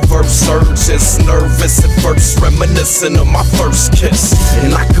with perverse urges. Nervous at first, reminiscing of my first kiss.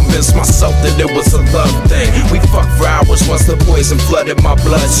 And I convinced myself that it was a love thing. We fucked for hours once the poison flooded my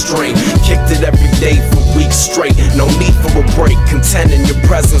bloodstream. Kicked it every day for weeks straight. No need for a break, content in your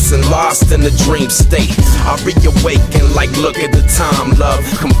presence and lost in the dream state. I reawaken like look at the time, love.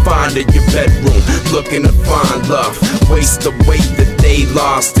 Confined in your bedroom, looking to find love. Waste away the day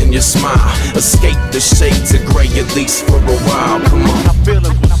lost in your smile. Escape the shades of gray at least for a while. Come on. My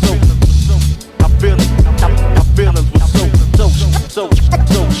feelings were so strong. Feelings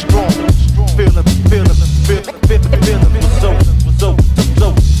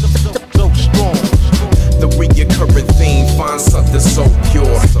so strong. The reoccurring theme, find something so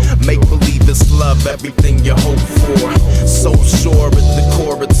pure. Make believe it's love, everything you hope for. So sure at the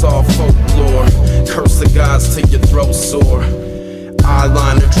core it's all folklore. Curse the gods till your throat sore.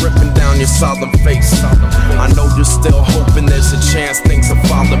 Eyeliner dripping down your solemn face. I know you're still hoping there's a chance things will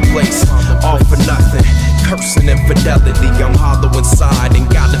fall in place. All for nothing, cursing infidelity. I'm hollow inside and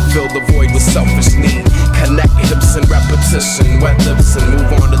gotta fill the void with selfish need. Connect hips and repetition, wet lips and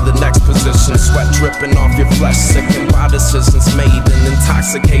move on to the next position. Sweat dripping off your flesh, sickened by decisions made in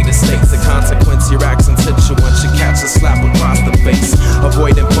intoxicated states. The consequence, your actions hit you once you catch a slap across the face.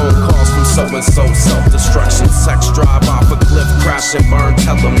 Avoiding phone calls from so-and-so, self-destruction. Sex drive off a cliff, crash and burn,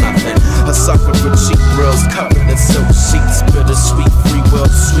 tell them nothing. A sucker for cheap grills, covered in silk sheets. Bittersweet, free will,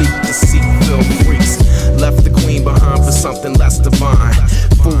 sweet, deceit-filled freaks. Left the queen behind for something less divine.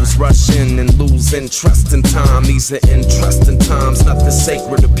 Fools rush in and lose interest in time. These are interesting times, nothing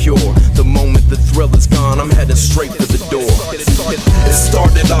sacred or pure. The moment the thrill is gone, I'm headed straight for the door. It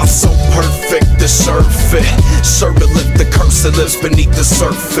started off so perfect, deserve it. Sure to lift the curse that lives beneath the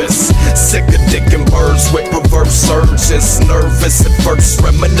surface. Sick of dicking birds with perverse urges. Nervous at first,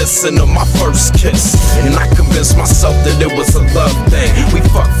 reminiscing of my first kiss. And I convinced myself that it was a love thing. We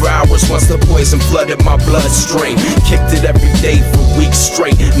fucked for hours once the poison flooded my bloodstream. Kicked it every day for weeks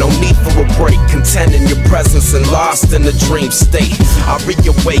straight. No need for a break, content in your presence and lost in the dream state. I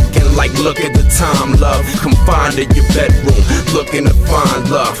reawaken like look at the time, love. Confined in your bedroom, looking to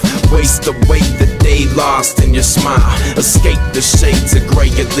find love. Waste away the day lost in your smile. Escape the shades of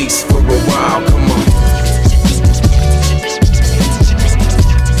gray at least for a while, come on.